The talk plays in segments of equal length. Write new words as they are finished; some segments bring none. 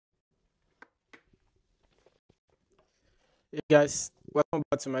Hey guys, welcome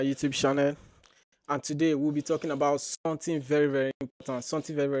back to my YouTube channel. And today we'll be talking about something very important.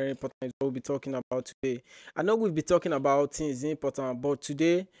 Something very important is what we'll be talking about today. I know we'll be talking about things important, but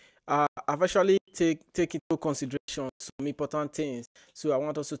today I've actually take into consideration some important things. So I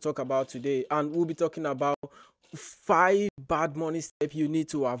want us to talk about today, and we'll be talking about five bad money steps you need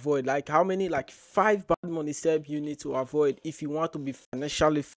to avoid. Like how many? Like five bad money steps you need to avoid if you want to be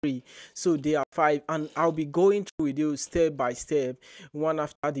financially free. So there are five, and I'll be going through with you step by step, one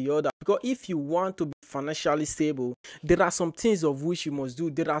after the other. Because if you want to be financially stable, there are some things of which you must do.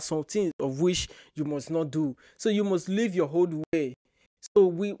 There are some things of which you must not do. So you must live your whole way. So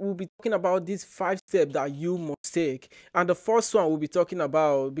we will be talking about these five steps that you must take. And the first one we'll be talking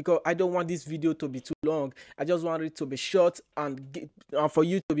about, because I don't want this video to be too long. I just want it to be short and for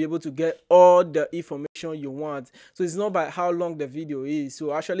you to be able to get all the information you want. So it's not by how long the video is. So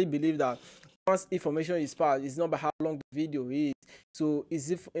I actually believe that once information is passed, it's not by how long the video is. So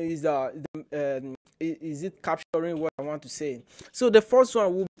is it capturing what I want to say? So the first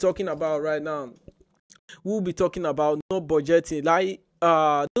one we'll be talking about right now, we'll be talking about no budgeting. Like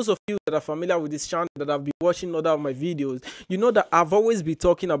those of you that are familiar with this channel, that have been watching other of my videos, you know that I've always been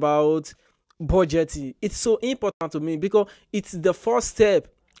talking about budgeting. It's so important to me because it's the first step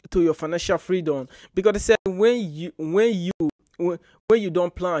to your financial freedom. Because they said when you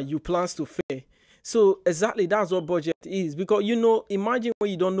don't plan, you plans to fail. So exactly that's what budget is. Because imagine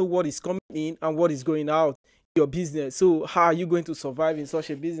when you don't know what is coming in and what is going out your business. So how are you going to survive in such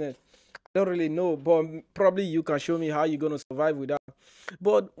a business? Don't really know, but probably you can show me how you're going to survive with that.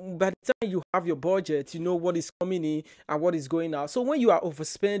 But by the time you have your budget, you know what is coming in and what is going out. So when you are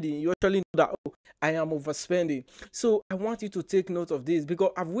overspending, you actually know that, oh, I am overspending. So I want you to take note of this,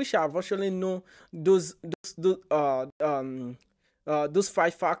 because I wish I've actually known those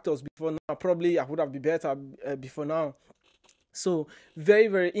five factors before now. Probably I would have been better before now. So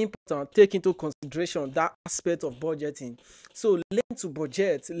very important. Take into consideration that aspect of budgeting. So learn to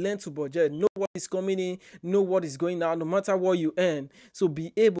budget, know what is coming in, know what is going out, no matter what you earn. So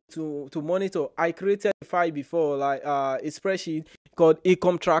be able to monitor. I created a file before, like a spreadsheet called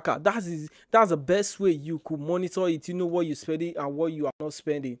income tracker. That's the best way you could monitor it. You know what you're spending and what you are not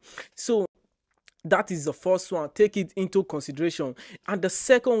spending. So that is the first one. Take it into consideration. And the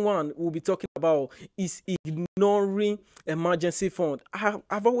second one we'll be talking about is ignoring emergency fund.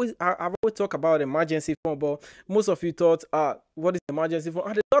 I've always talked about emergency fund, but most of you thought, what is emergency fund?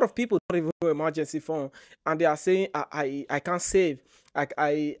 And a lot of people don't even know emergency fund, and they are saying, I can't save.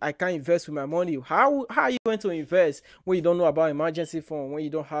 I can't invest with my money. How are you going to invest when you don't know about emergency fund, when you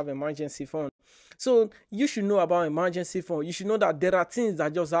don't have emergency fund? So you should know about emergency fund. You should know that there are things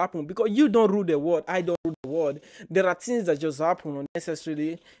that just happen, because you don't rule the world. I don't rule the world. There are things that just happen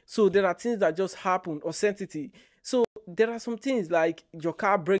unnecessarily. So there are things that just happen authenticity. So there are some things like your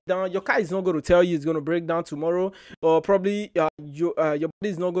car break down. Your car is not going to tell you it's going to break down tomorrow, or probably your body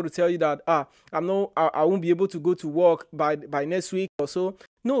is not going to tell you that I won't be able to go to work by next week or so.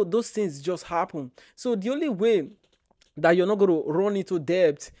 No, those things just happen. So the only way that you're not going to run into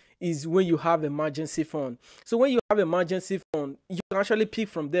debt is when you have emergency fund. So when you have emergency fund, you can actually pick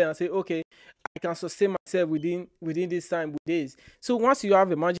from there and say, okay, I can sustain myself within this time with this. So once you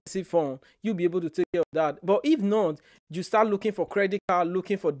have emergency fund, you'll be able to take care of that. But if not, you start looking for credit card,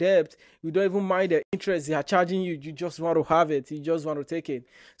 looking for debt. You don't even mind the interest they are charging you. You just want to have it. You just want to take it.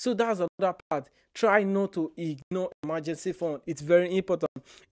 So that's another part. Try not to ignore emergency fund. It's very important.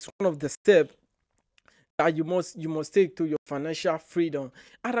 It's one of the steps that you must take to your financial freedom.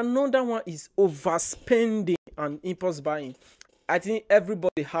 And another one is overspending and impulse buying. I think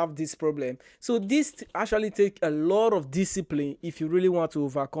everybody have this problem. So this actually take a lot of discipline if you really want to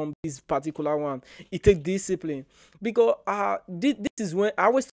overcome this particular one. It takes discipline, because this is when I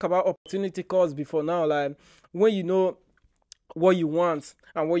always talk about opportunity cost before now. Like when you know what you want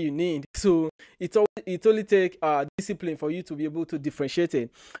and what you need. So it only take discipline for you to be able to differentiate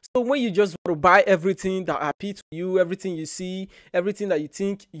it. So when you just want to buy everything that appeal to you, everything you see, everything that you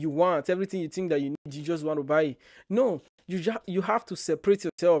think you want, everything you think that you need, you just want to buy it. No, you have to separate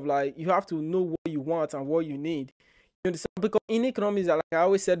yourself. Like you have to know what you want and what you need. You understand? Because in economics, like I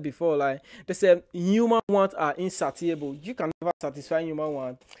always said before, like they said, human wants are insatiable. You can never satisfy human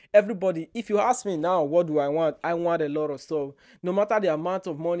want. Everybody, if you ask me now, what do I want? I want a lot of stuff. No matter the amount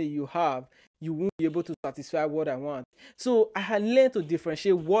of money you have, you won't be able to satisfy what I want. So I had learned to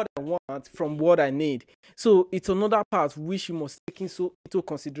differentiate what I want from what I need. So it's another part which you must take into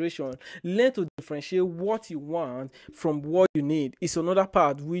consideration. Learn to differentiate what you want from what you need. It's another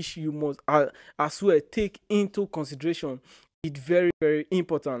part which you must as well take into consideration. It's very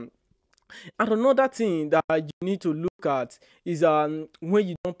important. And another thing that you need to look look at is when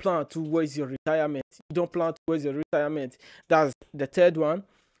you don't plan towards your retirement. You don't plan towards your retirement. That's the third one.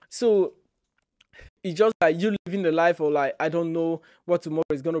 So it's just like you living the life of like I don't know what tomorrow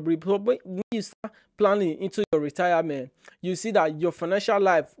is gonna bring. But when you start planning into your retirement, you see that your financial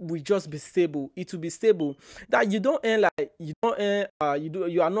life will just be stable. It will be stable. That you don't earn like you don't earn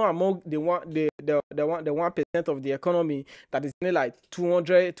you are not among the 1% of the economy that is earning like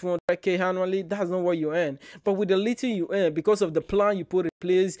 200k annually. That's not what you earn. But with the little you earn, because of the plan you put in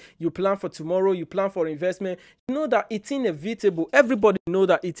place, you plan for tomorrow, you plan for investment, you know that it's inevitable. Everybody know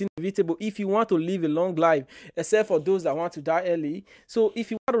that it's inevitable if you want to live a long life, except for those that want to die early. So if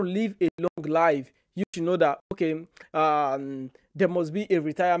you want to live a long life, you should know that okay, there must be a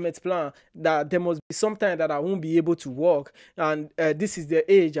retirement plan. That there must be some time that I won't be able to work, and this is the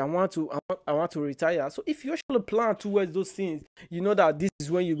age I want to retire. So if you actually plan towards those things, you know that this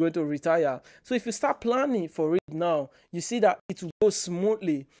is when you're going to retire. So if you start planning for it now, you see that it will go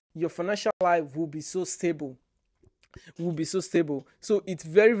smoothly. Your financial life will be so stable. So it's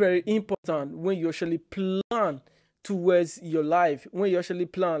very, very important when you actually plan towards your life. When you actually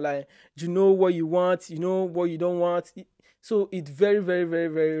plan, like you know what you want, you know what you don't want. So it's very, very, very,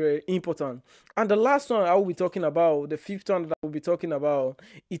 very, very important. And the last one I will be talking about, the fifth one that I will be talking about,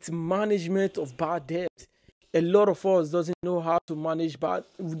 it's management of bad debt. A lot of us doesn't know how to manage bad.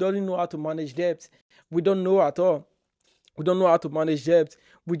 We don't know how to manage debt. We don't know at all. We don't know how to manage debt.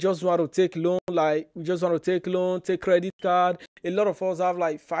 We just want to take loan, like we just want to take loan, take credit card. A lot of us have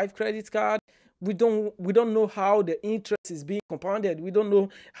like 5 credit cards. We don't know how the interest is being compounded. We don't know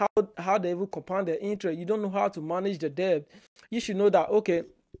how they will compound the interest. You don't know how to manage the debt. You should know that okay,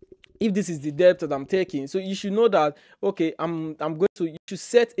 if this is the debt that I'm taking, so you should know that okay, I'm going to you should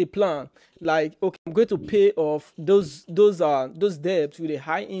set a plan like okay, I'm going to pay off those debts with a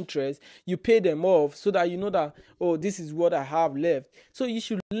high interest. You pay them off so that you know that oh, this is what I have left. So you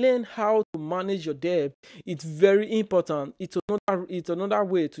should learn how to manage your debt. It's very important. It's another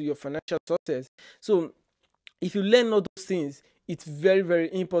way to your financial success. So if you learn all those things, it's very,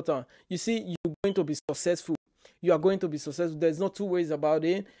 very important. You see, you're going to be successful. You are going to be successful. There's no two ways about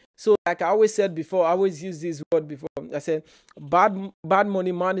it. So, like I always said before, I always use this word before. I said, bad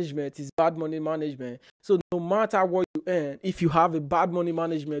money management is bad money management. So, no matter what you earn, if you have a bad money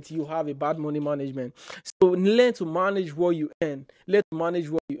management, you have a bad money management. So, learn to manage what you earn. Learn to manage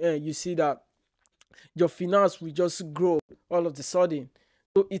what you earn. You see that your finance will just grow all of a sudden.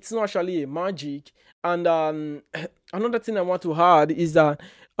 So it's not actually a magic. And another thing I want to add is that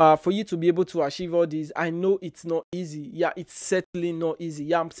for you to be able to achieve all this, I know it's not easy. Yeah, it's certainly not easy.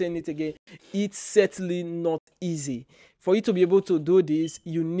 Yeah, I'm saying it again. It's certainly not easy. For you to be able to do this,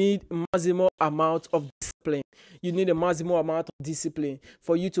 you need maximum amount of discipline. You need a maximum amount of discipline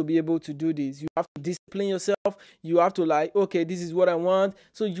for you to be able to do this. You have to discipline yourself. You have to like, okay, this is what I want.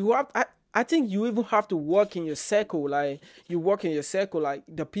 So you have. I think you even have to work in your circle, like you work in your circle, like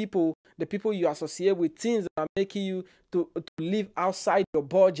the people you associate with, things that are making you to live outside your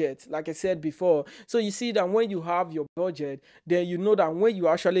budget, like I said before. So you see that when you have your budget, then you know that when you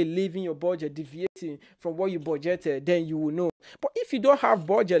actually leaving your budget, deviating from what you budgeted, then you will know. But if you don't have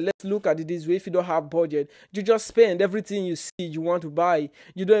budget, let's look at it this way: if you don't have budget, you just spend everything you see you want to buy.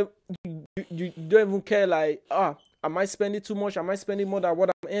 You don't even care like am I spending too much? Am I spending more than what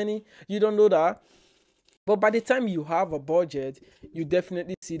I'm earning? You don't know that. But by the time you have a budget, you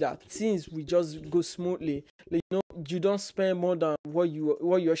definitely see that things will just go smoothly. Like, you don't spend more than what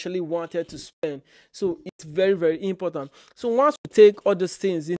you actually wanted to spend. So it's very, very important. So once we take all those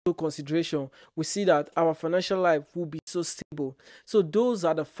things into consideration, we see that our financial life will be so stable. So those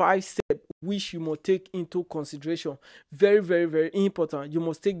are the 5 steps which you must take into consideration. Very, very, very important. You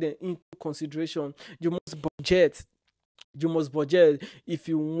must take them into consideration. You must budget. You must budget if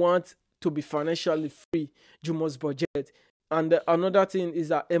you want to be financially free. You must budget. And another thing is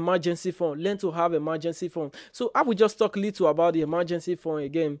that emergency fund. Learn to have emergency fund. So I will just talk a little about the emergency fund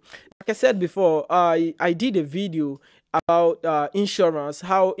again. Like I said before, I did a video about insurance,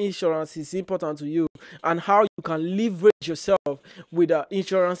 how insurance is important to you, and how you can leverage yourself with an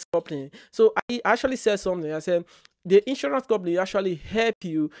insurance company. So I actually said something. I said the insurance company actually help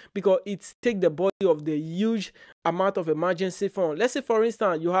you because it take the body of the huge amount of emergency fund. Let's say for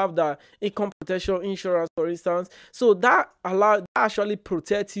instance you have the income protection insurance, for instance. So that actually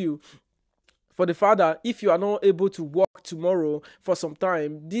protects you for the fact that if you are not able to work tomorrow for some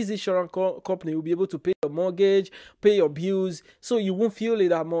time, this insurance company will be able to pay your mortgage, pay your bills, so you won't feel it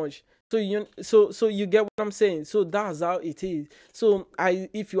that much. So you get what I'm saying. So that's how it is. So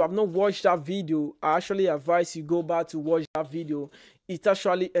if you have not watched that video, I actually advise you go back to watch that video. it's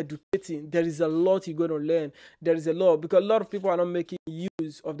actually educating. There is a lot you're going to learn. There is a lot, because a lot of people are not making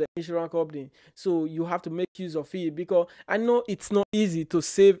use of the insurance company. So you have to make use of it, because I know it's not easy to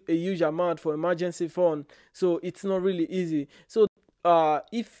save a huge amount for emergency fund. So it's not really easy. So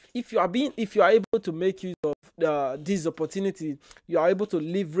if you are able to make use of this opportunity, you are able to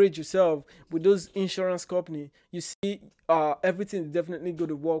leverage yourself with those insurance company. You see, everything is definitely going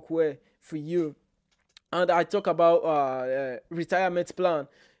to work well for you. And I talk about retirement plan.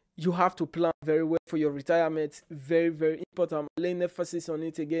 You have to plan very well for your retirement. Very, very important. I'm laying emphasis on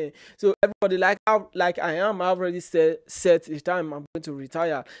it again. So everybody, like I am, I already set the time I'm going to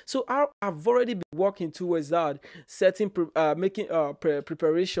retire. So I've already been working towards that, making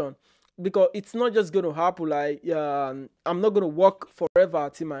preparation, because it's not just going to happen. Like, I'm not going to work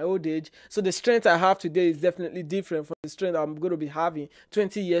forever till my old age. So the strength I have today is definitely different from the strength I'm going to be having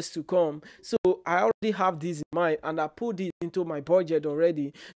 20 years to come. So I already have this in mind, and I put this into my budget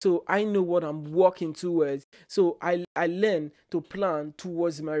already. So I know what I'm working towards. So I learn to plan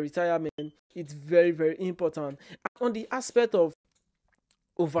towards my retirement. It's very, very important. And on the aspect of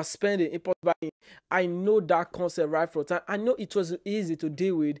overspending, impulse buying, I know that concept right from time. I know it was easy to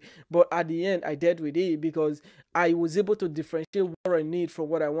deal with, but at the end I dealt with it because I was able to differentiate what I need from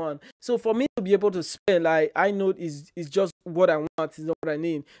what I want. So for me to be able to spend, like, I know is just what I want, is not what I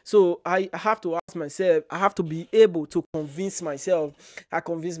need. So I have to ask myself, I have to be able to convince myself. I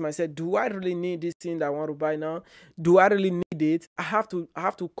convince myself, do I really need this thing that I want to buy now? Do I really need it? I have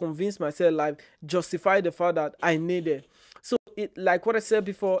to convince myself, like, justify the fact that I need it. So it, like what I said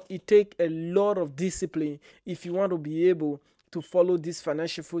before, it take a lot of discipline if you want to be able to follow this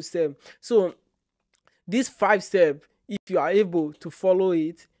financial footstep. So these 5 steps, if you are able to follow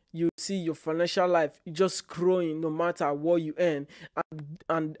it, you see your financial life just growing no matter what you earn.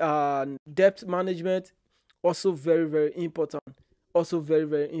 And debt management, also very, very important. Also very,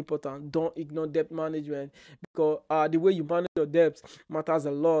 very important. Don't ignore debt management, because the way you manage your debt matters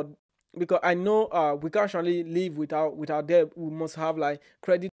a lot. Because I know we can't actually live without debt. We must have like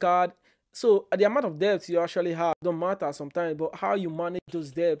credit card. So the amount of debt you actually have don't matter sometimes, but how you manage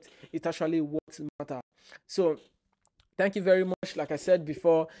those debts, it actually what matter. So thank you very much. Like I said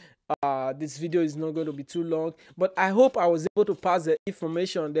before, this video is not going to be too long, but I hope I was able to pass the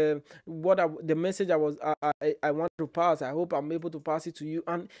information, the message I want to pass. I hope I'm able to pass it to you.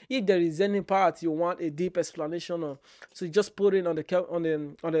 And if there is any part you want a deep explanation on, so just put it on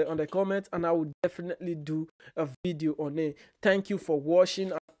the comment, and I will definitely do a video on it. Thank you for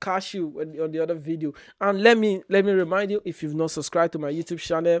watching. I'll catch you on the other video. And let me remind you, if you've not subscribed to my YouTube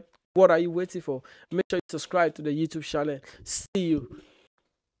channel, what are you waiting for? Make sure you subscribe to the YouTube channel. See you.